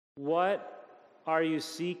What are you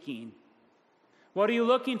seeking? What are you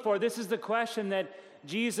looking for? This is the question that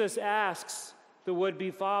Jesus asks the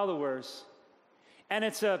would-be followers. And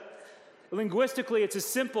linguistically, it's a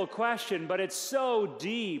simple question, but it's so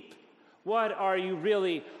deep. What are you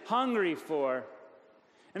really hungry for?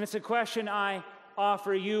 And it's a question I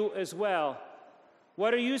offer you as well.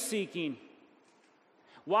 What are you seeking?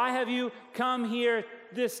 Why have you come here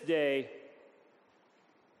this day?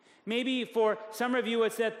 Maybe for some of you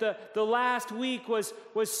it's that the last week was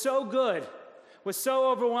so good, was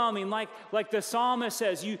so overwhelming, like the psalmist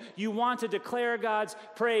says, you want to declare God's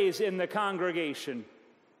praise in the congregation.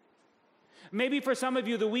 Maybe for some of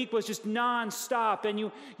you the week was just nonstop and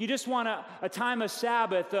you just want a time of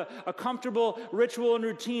Sabbath, a comfortable ritual and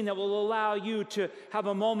routine that will allow you to have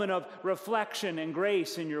a moment of reflection and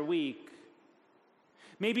grace in your week.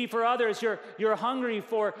 Maybe for others, you're hungry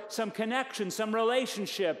for some connection, some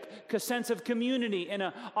relationship, a sense of community in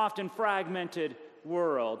an often fragmented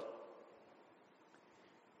world.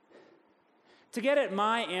 To get at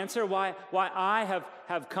my answer, why I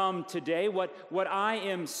have come today, what I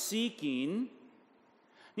am seeking,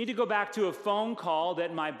 I need to go back to a phone call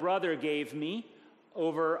that my brother gave me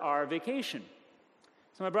over our vacation.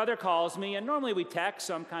 So my brother calls me, and normally we text,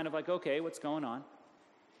 so I'm kind of like, okay, what's going on?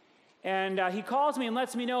 And he calls me and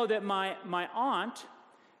lets me know that my aunt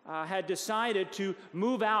had decided to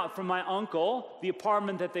move out from my uncle, the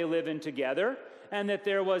apartment that they live in together, and that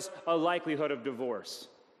there was a likelihood of divorce.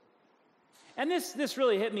 And this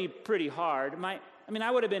really hit me pretty hard. I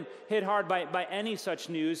would have been hit hard by any such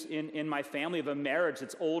news in my family of a marriage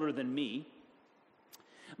that's older than me.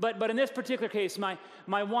 But in this particular case, my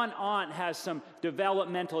one aunt has some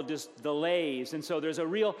developmental delays, and so there's a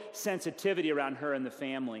real sensitivity around her and the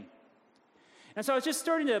family. And so I was just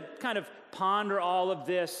starting to kind of ponder all of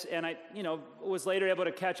this, and I, was later able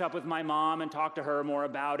to catch up with my mom and talk to her more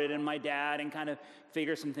about it, and my dad, and kind of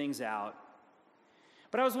figure some things out.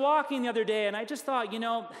 But I was walking the other day, and I just thought,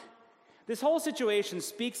 this whole situation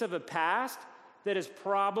speaks of a past that is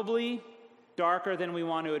probably darker than we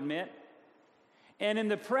want to admit. And in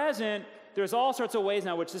the present, there's all sorts of ways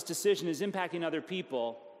now which this decision is impacting other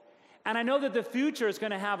people. And I know that the future is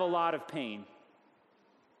going to have a lot of pain.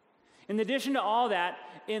 In addition to all that,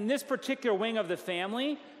 in this particular wing of the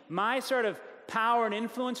family, my sort of power and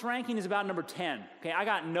influence ranking is about number 10. Okay, I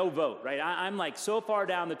got no vote, right? I'm like so far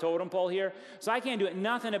down the totem pole here, so I can't do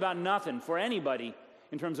nothing about nothing for anybody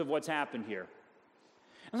in terms of what's happened here.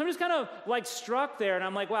 And so I'm just kind of like struck there, and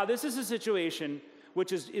I'm like, wow, this is a situation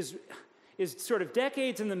which is sort of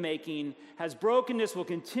decades in the making, has brokenness, will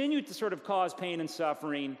continue to sort of cause pain and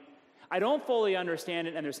suffering. I don't fully understand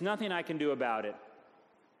it, and there's nothing I can do about it.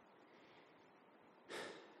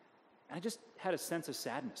 I just had a sense of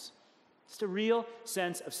sadness, just a real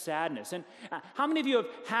sense of sadness. And how many of you have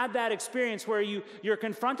had that experience where you're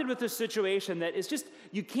confronted with a situation that is just,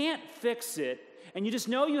 you can't fix it, and you just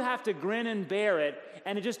know you have to grin and bear it,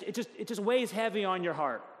 and it just weighs heavy on your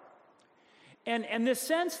heart. And this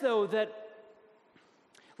sense, though, that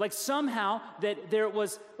like somehow that there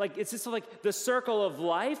was, like, it's just like the circle of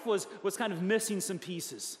life was kind of missing some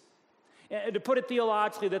pieces. To put it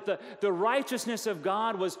theologically, that the righteousness of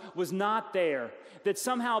God was not there. That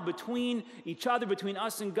somehow between each other, between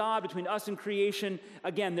us and God, between us and creation,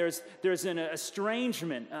 again, there's an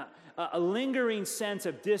estrangement, a lingering sense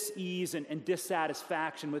of dis-ease and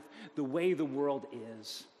dissatisfaction with the way the world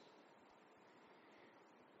is.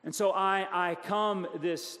 And so I come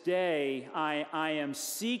this day, I am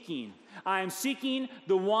seeking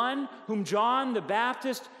the one whom John the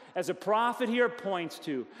Baptist as a prophet here points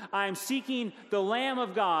to. I am seeking the Lamb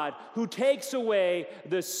of God who takes away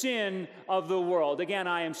the sin of the world. Again,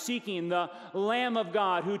 I am seeking the Lamb of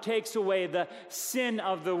God who takes away the sin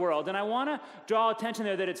of the world. And I want to draw attention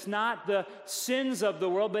there that it's not the sins of the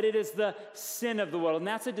world, but it is the sin of the world. And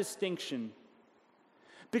that's a distinction.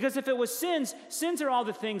 Because if it was sins are all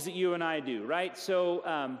the things that you and I do, right?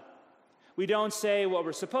 So we don't say what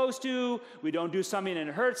we're supposed to. We don't do something and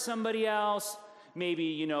it hurts somebody else.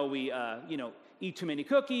 Maybe, we eat too many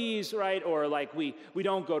cookies, right? Or like we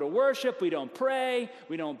don't go to worship, we don't pray,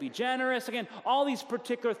 we don't be generous. Again, all these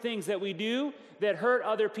particular things that we do that hurt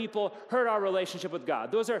other people, hurt our relationship with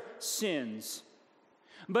God. Those are sins.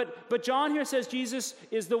 But John here says Jesus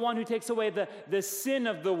is the one who takes away the sin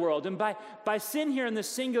of the world. And by sin here in the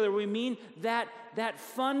singular, we mean that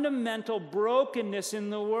fundamental brokenness in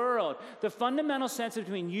the world. The fundamental sense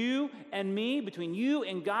between you and me, between you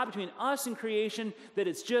and God, between us and creation, that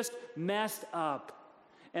it's just messed up.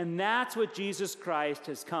 And that's what Jesus Christ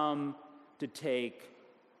has come to take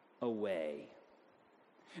away.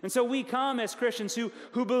 And so we come as Christians who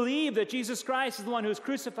believe that Jesus Christ is the one who is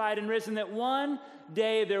crucified and risen, that one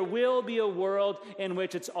day there will be a world in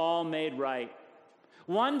which it's all made right.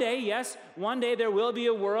 One day, yes, one day there will be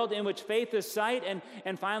a world in which faith is sight,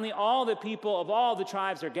 and finally all the people of all the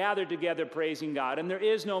tribes are gathered together praising God. And there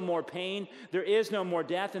is no more pain, there is no more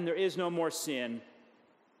death, and there is no more sin.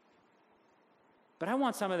 But I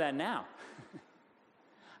want some of that now.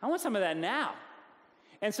 I want some of that now.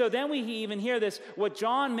 And so then we even hear this, what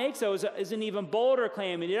John makes, though, is an even bolder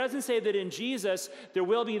claim. And he doesn't say that in Jesus there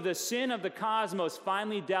will be the sin of the cosmos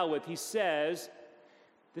finally dealt with. He says,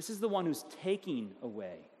 this is the one who's taking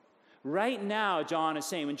away. Right now, John is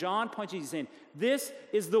saying, when John points to Jesus, he's saying, this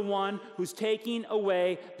is the one who's taking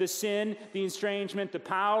away the sin, the estrangement, the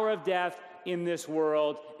power of death in this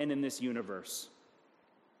world and in this universe.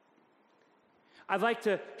 I'd like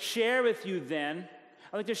to share with you then,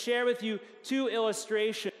 two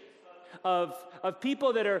illustrations of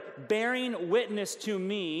people that are bearing witness to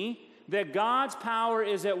me that God's power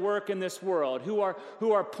is at work in this world, who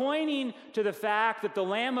are pointing to the fact that the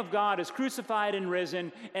Lamb of God is crucified and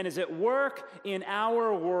risen and is at work in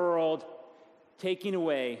our world, taking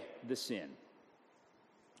away the sin.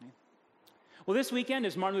 Okay. Well, this weekend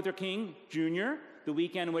is Martin Luther King Jr., the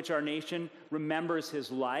weekend in which our nation remembers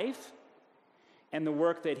his life and the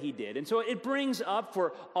work that he did. And so it brings up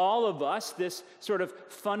for all of us this sort of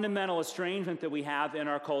fundamental estrangement that we have in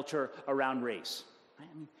our culture around race. I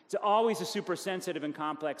mean, it's always a super sensitive and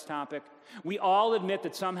complex topic. We all admit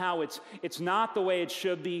that somehow it's not the way it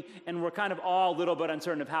should be, and we're kind of all a little bit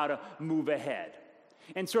uncertain of how to move ahead.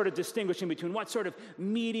 And sort of distinguishing between what sort of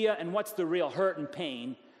media and what's the real hurt and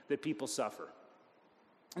pain that people suffer.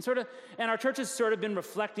 And our church has sort of been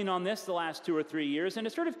reflecting on this the last 2 or 3 years, and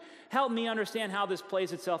it sort of helped me understand how this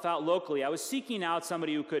plays itself out locally. I was seeking out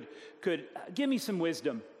somebody who could give me some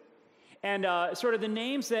wisdom. And sort of the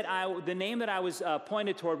name that I was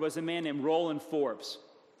pointed toward was a man named Roland Forbes.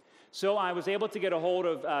 So I was able to get a hold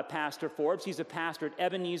of Pastor Forbes. He's a pastor at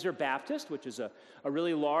Ebenezer Baptist, which is a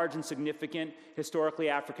really large and significant historically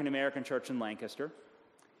African-American church in Lancaster.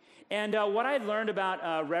 And what I learned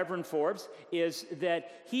about Reverend Forbes is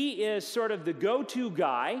that he is sort of the go-to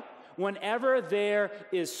guy whenever there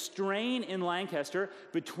is strain in Lancaster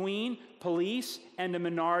between police and the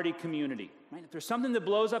minority community. Right? If there's something that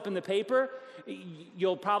blows up in the paper,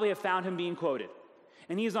 you'll probably have found him being quoted.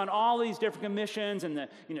 And he's on all these different commissions, and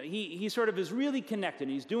he sort of is really connected.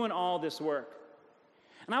 He's doing all this work.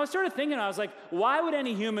 And I was sort of thinking, I was like, why would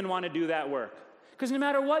any human want to do that work? Because no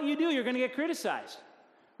matter what you do, you're going to get criticized.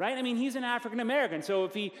 Right? I mean, he's an African-American, so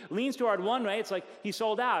if he leans toward one way, it's like he's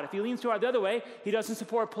sold out. If he leans toward the other way, he doesn't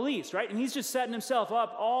support police, right? And he's just setting himself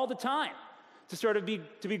up all the time to sort of be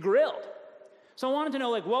grilled. So I wanted to know,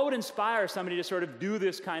 like, what would inspire somebody to sort of do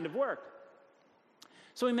this kind of work?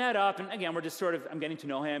 So we met up, and again, we're just sort of, I'm getting to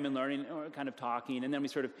know him and learning, or kind of talking, and then we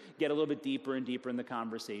sort of get a little bit deeper and deeper in the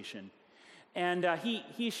conversation. And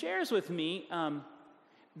he shares with me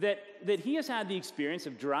that he has had the experience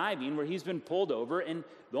of driving where he's been pulled over, and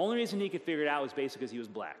the only reason he could figure it out was basically because he was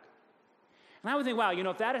black. And I would think, wow,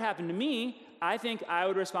 if that had happened to me, I think I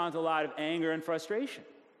would respond to a lot of anger and frustration.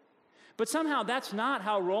 But somehow that's not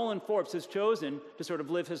how Roland Forbes has chosen to sort of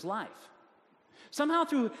live his life. Somehow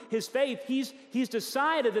through his faith, he's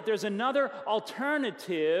decided that there's another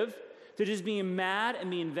alternative to just being mad and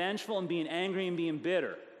being vengeful and being angry and being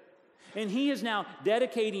bitter. And he is now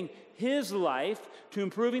dedicating his life to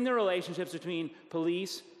improving the relationships between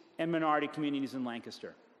police and minority communities in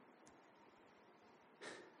Lancaster.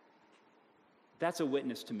 That's a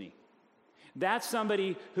witness to me. That's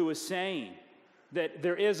somebody who is saying that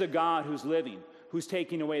there is a God who's living, who's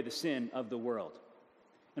taking away the sin of the world,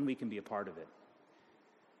 and we can be a part of it.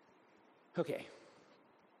 Okay,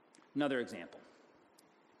 another example.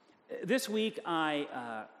 This week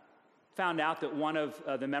I found out that one of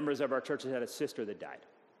the members of our church had a sister that died.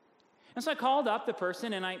 And so I called up the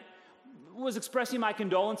person, and I was expressing my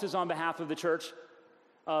condolences on behalf of the church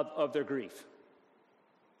of their grief.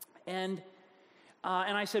 And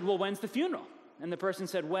I said, well, when's the funeral? And the person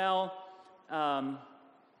said, well,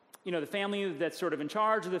 the family that's sort of in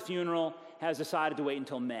charge of the funeral has decided to wait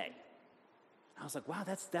until May. I was like, wow,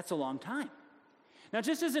 that's a long time. Now,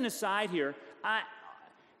 just as an aside here,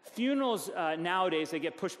 funerals nowadays, they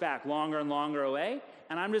get pushed back longer and longer away.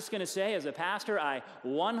 And I'm just going to say, as a pastor, I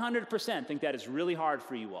 100% think that is really hard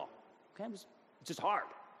for you all. Okay? It's just hard.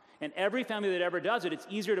 And every family that ever does it, it's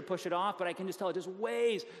easier to push it off, but I can just tell it just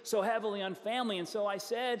weighs so heavily on family. And so I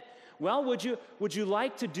said, well, would you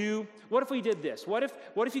like to do, what if we did this? What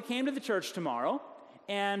if you came to the church tomorrow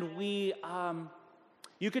and we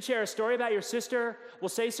You could share a story about your sister. We'll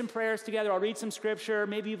say some prayers together. I'll read some scripture.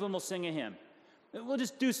 Maybe even we'll sing a hymn. We'll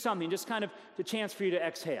just do something, just kind of the chance for you to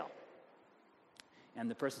exhale.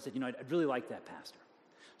 And the person said, I'd really like that, Pastor.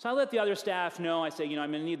 So I let the other staff know. I say, I'm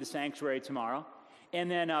going to need the sanctuary tomorrow. And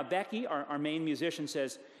then Becky, our main musician,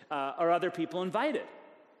 says, are other people invited?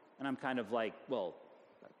 And I'm kind of like, well,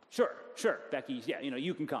 sure, Becky, yeah,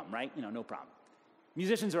 you can come, right? No problem.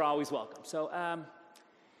 Musicians are always welcome.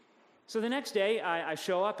 So the next day, I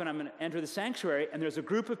show up and I'm going to enter the sanctuary, and there's a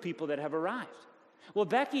group of people that have arrived. Well,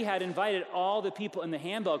 Becky had invited all the people in the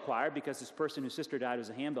handbell choir because this person whose sister died was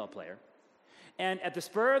a handbell player. And at the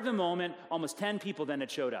spur of the moment, almost 10 people then had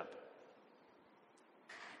showed up.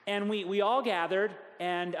 And we all gathered,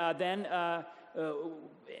 and then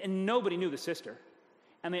nobody knew the sister.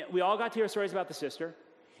 And we all got to hear stories about the sister.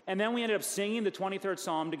 And then we ended up singing the 23rd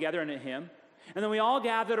Psalm together in a hymn. And then we all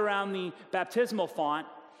gathered around the baptismal font,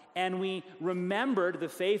 and we remembered the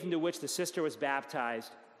faith into which the sister was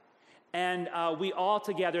baptized. And we all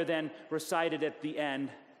together then recited at the end,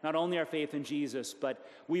 not only our faith in Jesus, but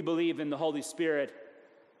we believe in the Holy Spirit,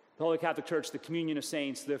 the Holy Catholic Church, the communion of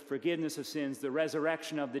saints, the forgiveness of sins, the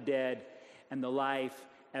resurrection of the dead, and the life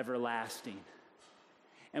everlasting.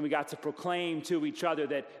 And we got to proclaim to each other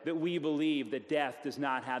that we believe that death does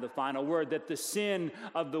not have the final word, that the sin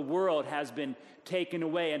of the world has been taken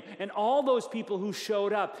away. And all those people who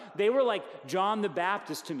showed up, they were like John the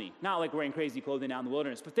Baptist to me. Not like wearing crazy clothing out in the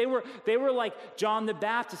wilderness, but they were like John the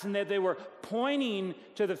Baptist in that they were pointing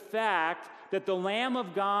to the fact that the Lamb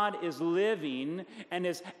of God is living and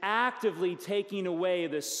is actively taking away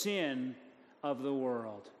the sin of the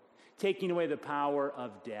world, taking away the power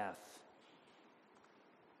of death.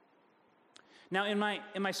 Now, in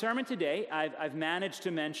my sermon today, I've managed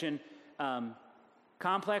to mention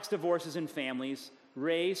complex divorces in families,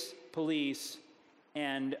 race, police,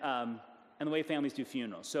 and the way families do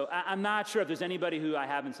funerals. So I'm not sure if there's anybody who I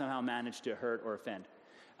haven't somehow managed to hurt or offend.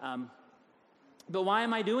 But why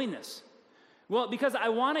am I doing this? Well, because I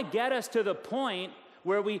want to get us to the point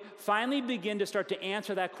where we finally begin to start to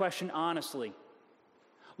answer that question honestly.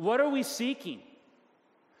 What are we seeking?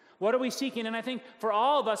 What are we seeking? And I think for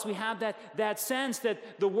all of us, we have that sense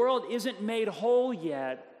that the world isn't made whole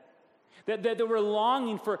yet, that we're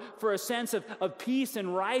longing for a sense of peace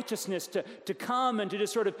and righteousness to come and to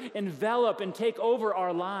just sort of envelop and take over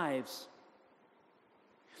our lives.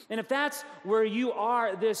 And if that's where you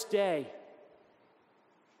are this day,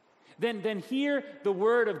 then hear the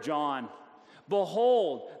word of John.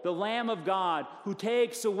 Behold, the Lamb of God who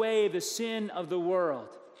takes away the sin of the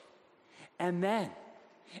world. And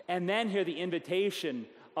then hear the invitation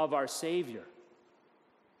of our Savior,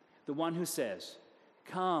 the one who says,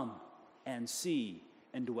 "Come and see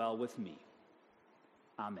and dwell with me."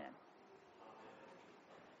 Amen.